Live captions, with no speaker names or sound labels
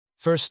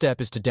First step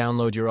is to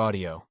download your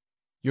audio.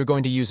 You're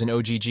going to use an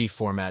OGG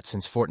format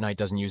since Fortnite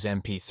doesn't use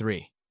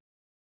MP3.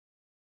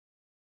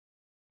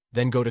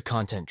 Then go to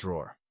Content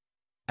Drawer.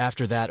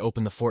 After that,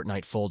 open the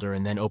Fortnite folder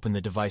and then open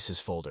the Devices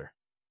folder.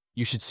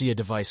 You should see a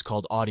device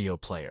called Audio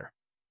Player.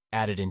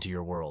 Add it into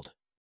your world.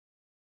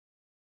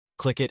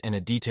 Click it and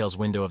a details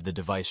window of the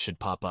device should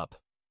pop up.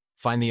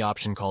 Find the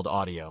option called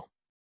Audio.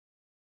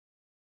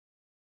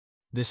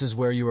 This is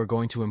where you are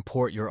going to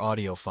import your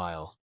audio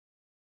file.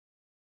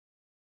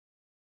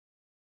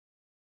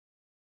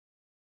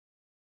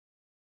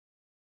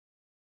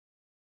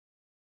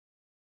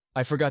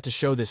 I forgot to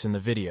show this in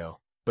the video,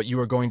 but you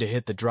are going to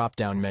hit the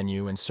drop-down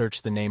menu and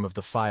search the name of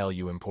the file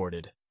you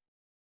imported.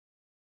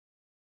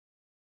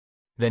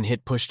 Then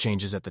hit Push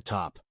Changes at the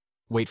top.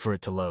 Wait for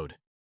it to load.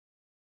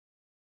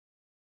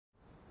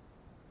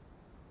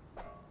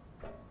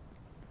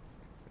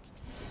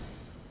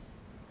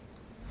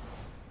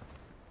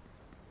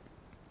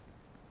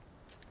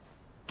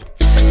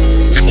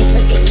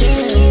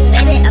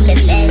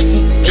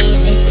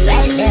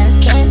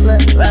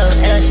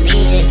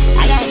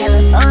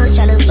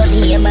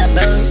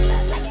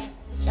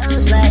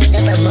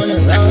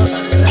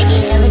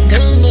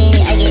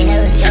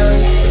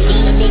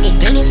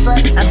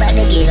 I'm about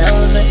to get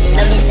over.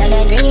 Let me turn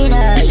that green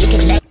up. You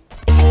can